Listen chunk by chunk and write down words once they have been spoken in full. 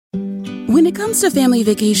When it comes to family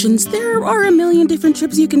vacations, there are a million different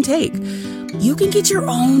trips you can take. You can get your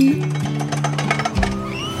own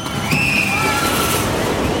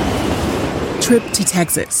trip to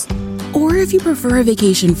Texas. Or if you prefer a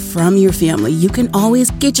vacation from your family, you can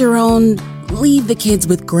always get your own leave the kids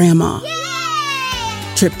with grandma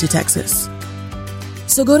trip to Texas.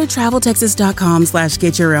 So go to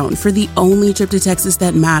traveltexas.com/get your own for the only trip to Texas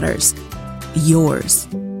that matters. Yours.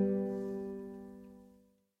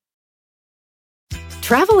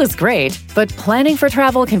 Travel is great, but planning for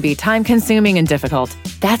travel can be time-consuming and difficult.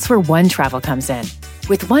 That's where OneTravel comes in.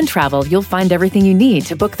 With OneTravel, you'll find everything you need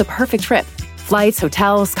to book the perfect trip. Flights,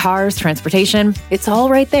 hotels, cars, transportation, it's all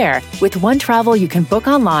right there. With OneTravel, you can book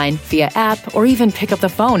online, via app, or even pick up the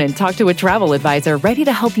phone and talk to a travel advisor ready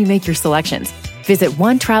to help you make your selections. Visit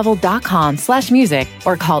onetravel.com/music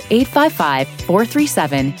or call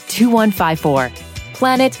 855-437-2154.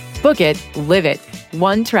 Plan it, book it, live it.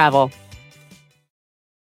 OneTravel.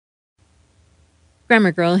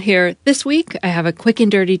 Grammar Girl here. This week, I have a quick and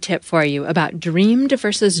dirty tip for you about dreamed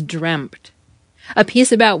versus dreamt. A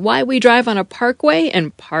piece about why we drive on a parkway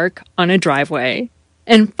and park on a driveway.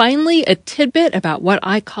 And finally, a tidbit about what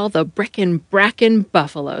I call the Brickin' Brackin'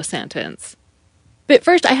 Buffalo sentence. But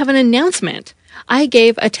first, I have an announcement. I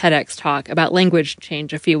gave a TEDx talk about language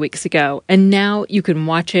change a few weeks ago, and now you can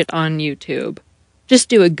watch it on YouTube. Just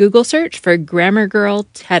do a Google search for Grammar Girl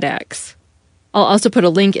TEDx. I'll also put a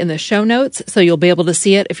link in the show notes so you'll be able to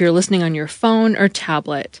see it if you're listening on your phone or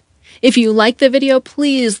tablet. If you like the video,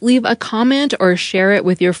 please leave a comment or share it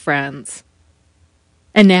with your friends.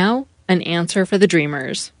 And now, an answer for the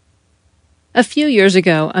dreamers. A few years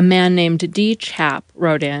ago, a man named D. Chap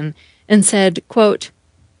wrote in and said, quote,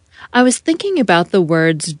 "I was thinking about the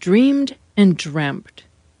words dreamed and dreamt.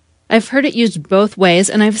 I've heard it used both ways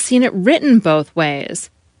and I've seen it written both ways.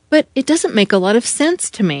 But it doesn't make a lot of sense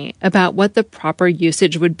to me about what the proper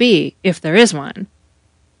usage would be, if there is one.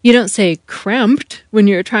 You don't say cremped when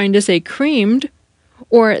you're trying to say creamed,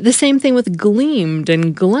 or the same thing with gleamed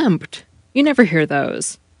and glemped. You never hear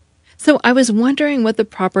those. So I was wondering what the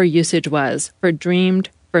proper usage was for dreamed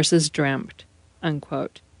versus dreamt."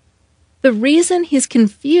 Unquote. The reason he's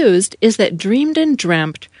confused is that dreamed and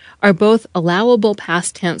dreamt are both allowable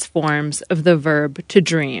past tense forms of the verb to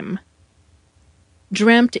dream.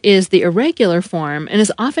 Dreamt is the irregular form and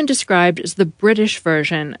is often described as the British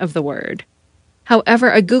version of the word. However,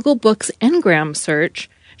 a Google Books Ngram search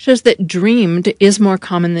shows that dreamed is more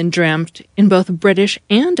common than dreamt in both British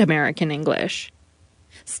and American English.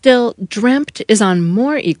 Still, dreamt is on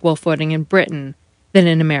more equal footing in Britain than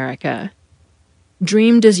in America.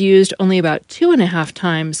 Dreamed is used only about 2.5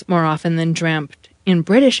 times more often than dreamt in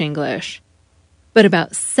British English, but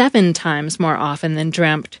about 7 times more often than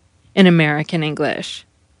dreamt in American English.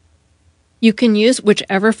 You can use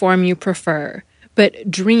whichever form you prefer, but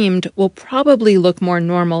dreamed will probably look more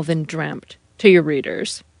normal than dreamt to your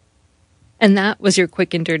readers. And that was your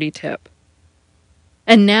quick and dirty tip.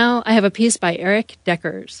 And now I have a piece by Eric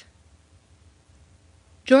Deckers.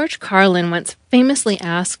 George Carlin once famously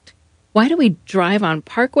asked, "Why do we drive on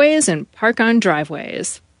parkways and park on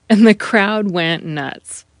driveways?" And the crowd went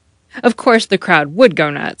nuts. Of course, the crowd would go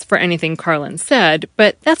nuts for anything Carlin said,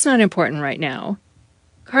 but that's not important right now.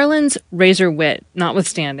 Carlin's razor wit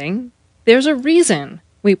notwithstanding, there's a reason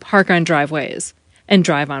we park on driveways and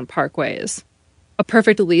drive on parkways. A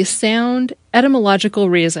perfectly sound etymological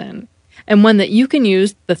reason, and one that you can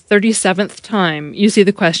use the 37th time you see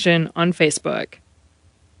the question on Facebook.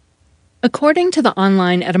 According to the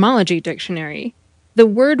online etymology dictionary, the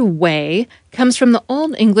word way comes from the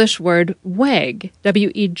Old English word weg,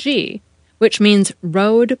 W-E-G, which means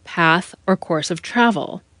road, path, or course of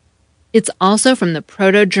travel. It's also from the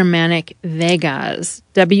Proto-Germanic Vegaz,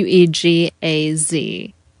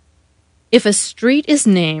 W-E-G-A-Z. If a street is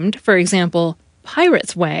named, for example,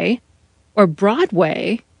 Pirate's Way or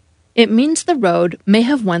Broadway, it means the road may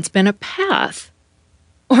have once been a path.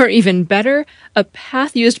 Or even better, a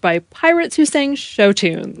path used by pirates who sang show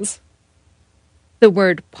tunes. The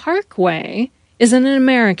word parkway is an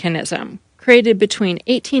Americanism created between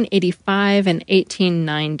 1885 and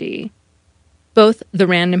 1890. Both the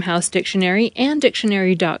Random House Dictionary and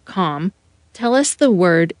Dictionary.com tell us the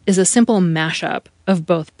word is a simple mashup of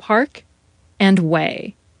both park and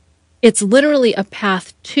way. It's literally a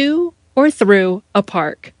path to or through a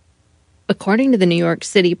park. According to the New York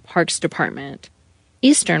City Parks Department,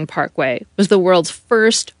 Eastern Parkway was the world's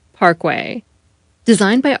first parkway,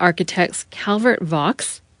 designed by architects Calvert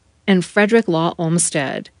Vaux and Frederick Law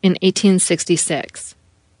Olmsted in 1866.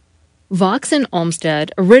 Vaux and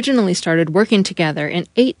Olmsted originally started working together in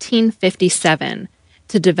 1857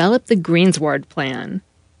 to develop the Greensward Plan.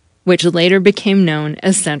 which later became known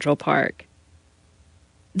as Central Park.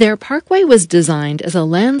 Their parkway was designed as a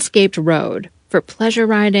landscaped road for pleasure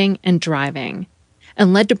riding and driving,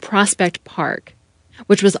 and led to Prospect Park,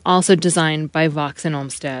 which was also designed by Vaux and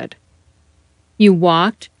Olmsted. You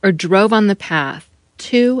walked or drove on the path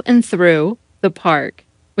to and through the park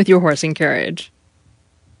with your horse and carriage.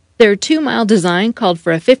 Their 2-mile design called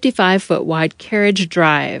for a 55-foot wide carriage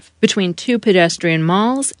drive between 2 pedestrian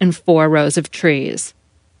malls and 4 rows of trees.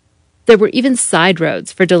 There were even side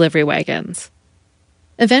roads for delivery wagons.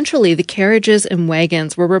 Eventually, the carriages and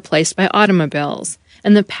wagons were replaced by automobiles,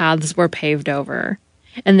 and the paths were paved over,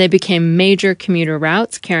 and they became major commuter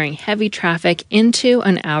routes carrying heavy traffic into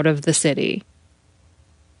and out of the city.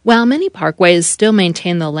 While many parkways still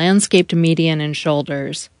maintain the landscaped median and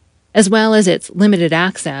shoulders, as well as its limited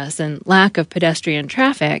access and lack of pedestrian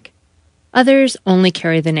traffic, others only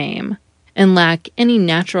carry the name and lack any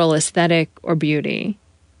natural aesthetic or beauty.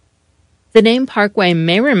 The name Parkway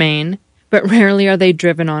may remain, but rarely are they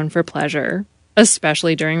driven on for pleasure,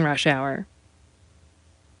 especially during rush hour.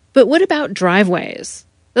 But what about driveways?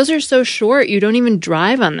 Those are so short you don't even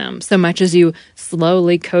drive on them so much as you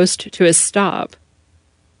slowly coast to a stop.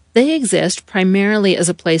 They exist primarily as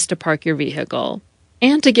a place to park your vehicle,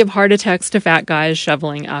 and to give heart attacks to fat guys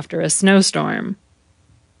shoveling after a snowstorm.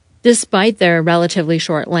 Despite their relatively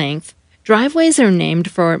short length, driveways are named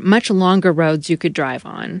for much longer roads you could drive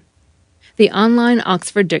on. The online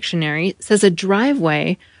Oxford Dictionary says a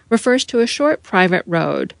driveway refers to a short private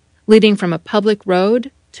road leading from a public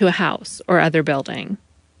road to a house or other building.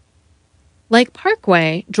 Like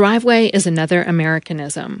parkway, driveway is another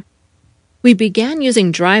Americanism. We began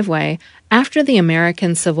using driveway after the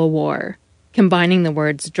American Civil War, combining the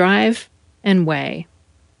words drive and way.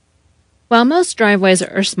 While most driveways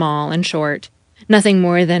are small and short, nothing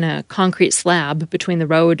more than a concrete slab between the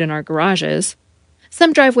road and our garages,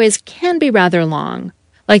 some driveways can be rather long,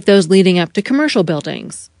 like those leading up to commercial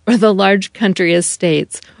buildings or the large country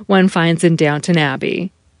estates one finds in Downton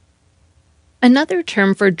Abbey. Another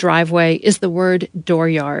term for driveway is the word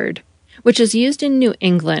dooryard, which is used in New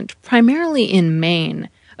England, primarily in Maine,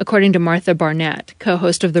 according to Martha Barnett,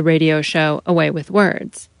 co-host of the radio show A Way with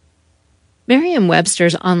Words.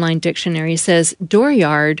 Merriam-Webster's online dictionary says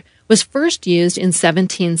dooryard was first used in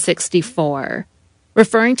 1764,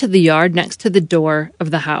 referring to the yard next to the door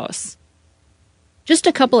of the house. Just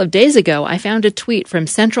a couple of days ago, I found a tweet from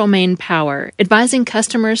Central Maine Power advising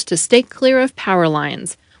customers to stay clear of power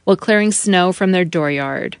lines while clearing snow from their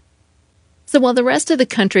dooryard. So while the rest of the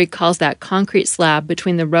country calls that concrete slab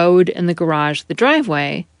between the road and the garage the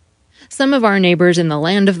driveway, some of our neighbors in the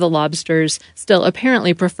land of the lobsters still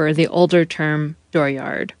apparently prefer the older term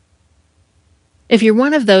dooryard. If you're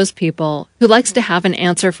one of those people who likes to have an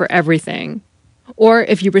answer for everything, or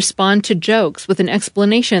if you respond to jokes with an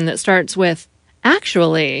explanation that starts with,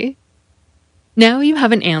 actually, now you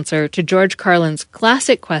have an answer to George Carlin's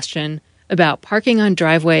classic question about parking on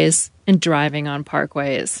driveways and driving on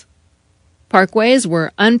parkways. Parkways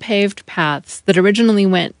were unpaved paths that originally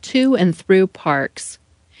went to and through parks,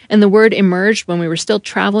 and the word emerged when we were still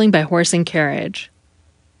traveling by horse and carriage.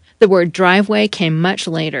 The word driveway came much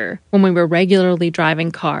later, when we were regularly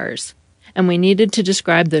driving cars, and we needed to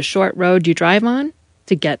describe the short road you drive on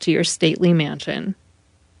to get to your stately mansion.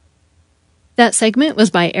 That segment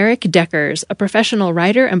was by Eric Deckers, a professional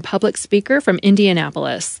writer and public speaker from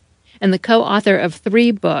Indianapolis, and the co-author of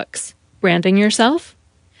 3 books, Branding Yourself,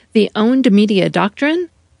 The Owned Media Doctrine,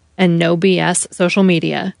 and No BS Social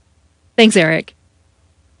Media. Thanks, Eric.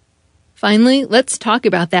 Finally, let's talk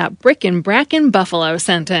about that brick and bracken buffalo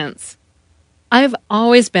sentence. I've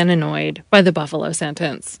always been annoyed by the buffalo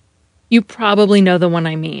sentence. You probably know the one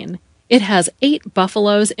I mean. It has 8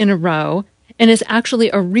 buffaloes in a row, and is actually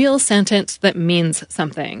a real sentence that means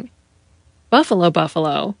something. Buffalo,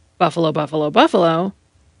 buffalo, buffalo, buffalo, buffalo,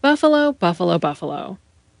 buffalo, buffalo, buffalo.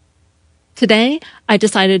 Today, I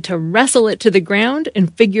decided to wrestle it to the ground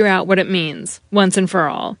and figure out what it means, once and for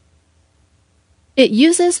all. It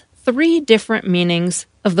uses 3 different meanings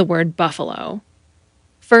of the word buffalo.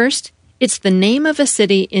 First, it's the name of a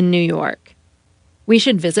city in New York. We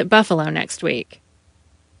should visit Buffalo next week.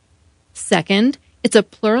 Second, it's a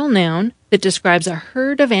plural noun that describes a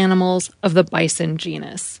herd of animals of the bison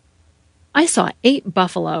genus. I saw 8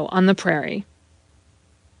 buffalo on the prairie.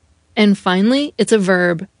 And finally, it's a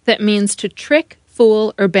verb that means to trick,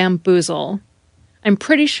 fool, or bamboozle. I'm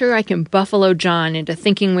pretty sure I can Buffalo John into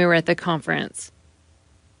thinking we were at the conference.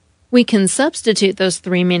 We can substitute those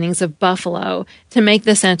 3 meanings of buffalo to make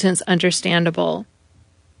the sentence understandable.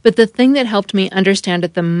 But the thing that helped me understand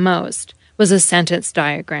it the most was a sentence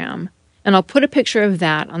diagram, And I'll put a picture of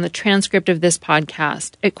that on the transcript of this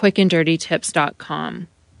podcast at quickanddirtytips.com.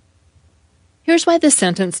 Here's why the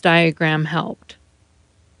sentence diagram helped.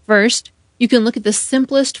 First, you can look at the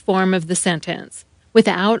simplest form of the sentence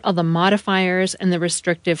without all the modifiers and the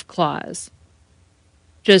restrictive clause.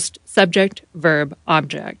 Just subject, verb,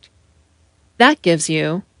 object. That gives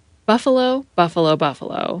you buffalo, buffalo,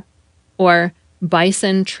 buffalo, or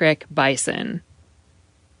bison, trick, bison.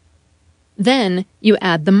 Then you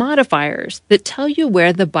add the modifiers that tell you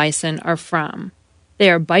where the bison are from. They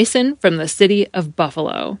are bison from the city of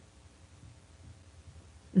Buffalo.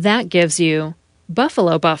 That gives you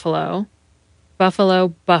buffalo, buffalo,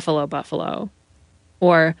 buffalo, buffalo, buffalo,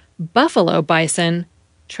 or buffalo bison,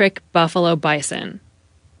 trick, buffalo bison.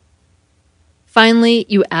 Finally,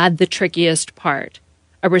 you add the trickiest part,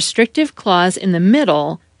 a restrictive clause in the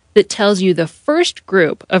middle that tells you the first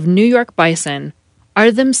group of New York bison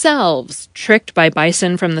are themselves tricked by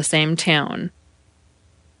bison from the same town.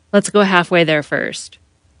 Let's go halfway there first.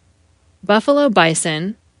 Buffalo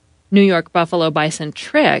bison, New York buffalo bison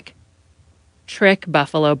trick, trick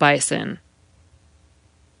buffalo bison.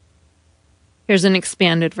 Here's an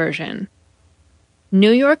expanded version.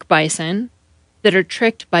 New York bison that are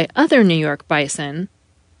tricked by other New York bison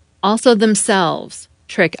also themselves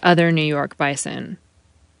trick other New York bison.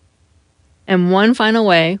 And one final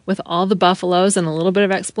way, with all the buffaloes and a little bit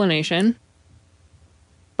of explanation.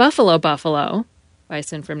 Buffalo, buffalo,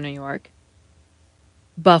 bison from New York.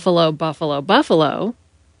 Buffalo, buffalo, buffalo,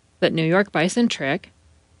 that New York bison trick.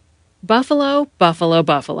 Buffalo, buffalo,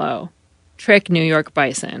 buffalo, trick New York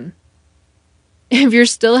bison. If you're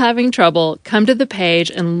still having trouble, come to the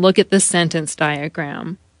page and look at the sentence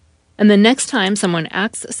diagram. And the next time someone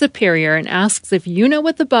acts superior and asks if you know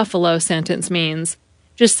what the buffalo sentence means,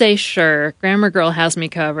 just say, sure, Grammar Girl has me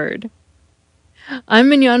covered. I'm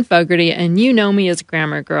Mignon Fogarty, and you know me as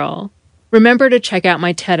Grammar Girl. Remember to check out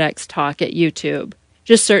my TEDx talk at YouTube.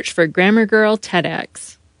 Just search for Grammar Girl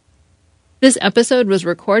TEDx. This episode was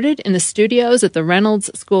recorded in the studios at the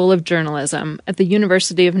Reynolds School of Journalism at the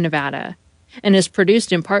University of Nevada and is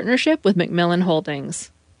produced in partnership with Macmillan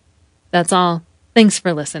Holdings. That's all. Thanks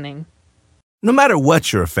for listening. No matter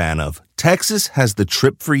what you're a fan of, Texas has the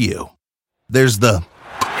trip for you. There's the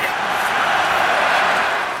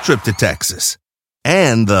trip to Texas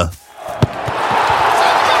and the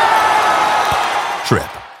trip.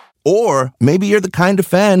 Or maybe you're the kind of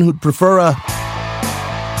fan who'd prefer a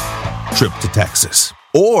trip to Texas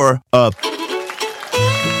or a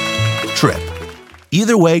trip.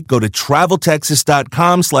 Either way, go to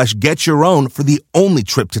traveltexas.com/getyourown for the only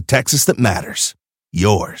trip to Texas that matters.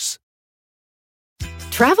 Yours.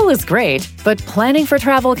 Travel is great, but planning for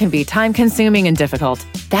travel can be time-consuming and difficult.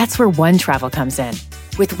 That's where OneTravel comes in.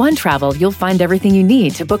 With OneTravel, you'll find everything you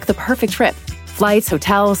need to book the perfect trip. Flights,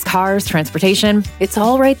 hotels, cars, transportation, it's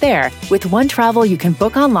all right there. With OneTravel, you can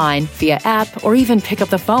book online, via app, or even pick up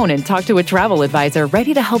the phone and talk to a travel advisor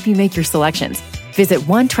ready to help you make your selections. Visit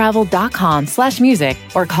onetravel.com/music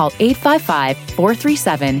or call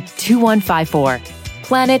 855-437-2154.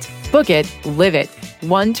 Plan it, book it, live it.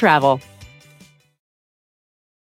 OneTravel.